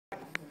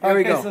Here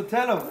we go. So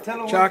tell him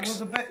Chaks, what's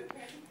the bet.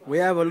 we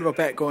have a little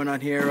bet going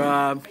on here.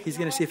 He's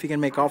going to see if he can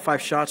make all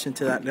 5 shots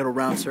into that little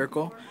round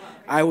circle.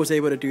 I was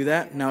able to do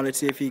that. Now let's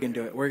see if he can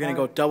do it. We're going to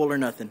go double or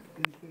nothing.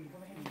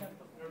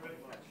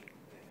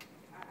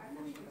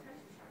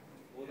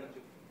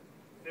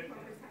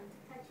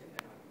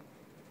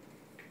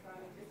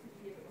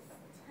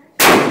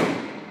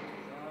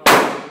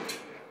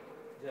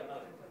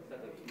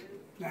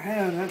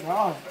 Damn, that's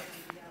hard.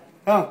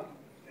 Huh?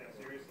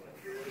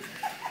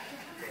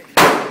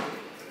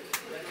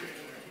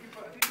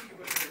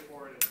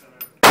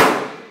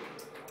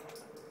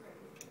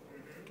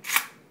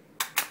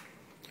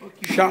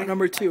 Shot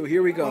number 2.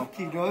 Here we go.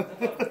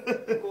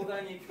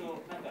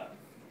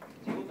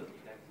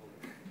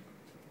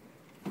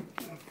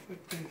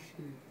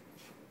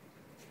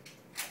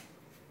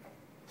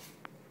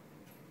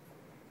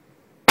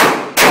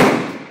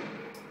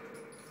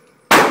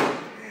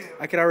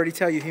 I could already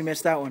tell you he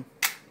missed that one.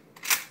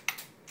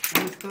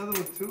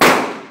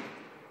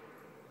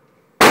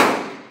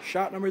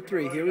 Shot number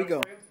 3. Here we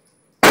go.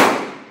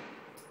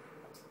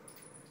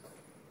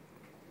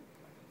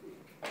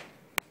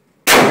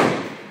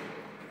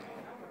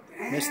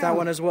 Missed that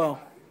one as well.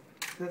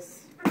 He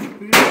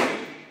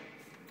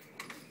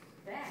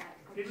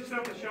just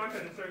opened the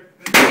shotgun and started.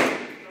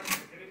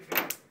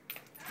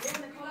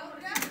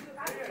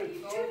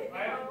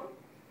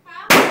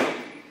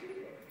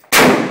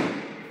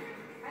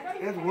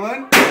 That's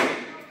one.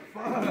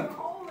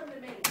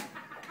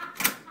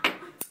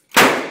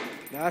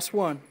 Last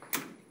one.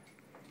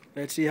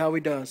 Let's see how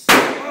he does.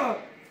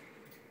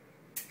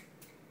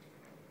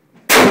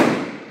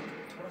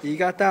 He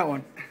got that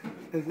one.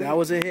 That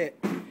was a hit.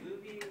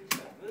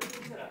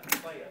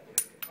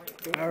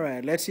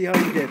 Alright, let's see how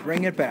he did.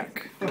 Bring it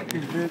back.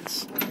 Fucking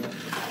bitch.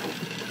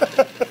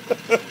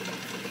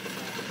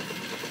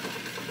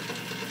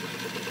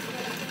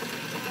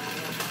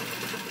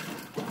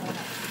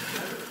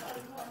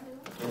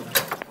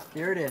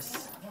 Here it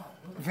is.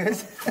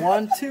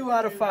 1, 2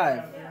 out of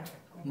 5.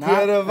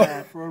 Not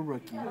bad for a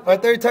rookie. I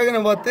thought you were talking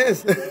about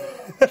this.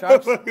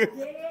 Chaks, what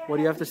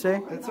do you have to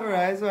say? That's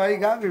alright. That's alright. You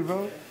got me,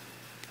 bro.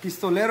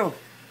 Pistolero.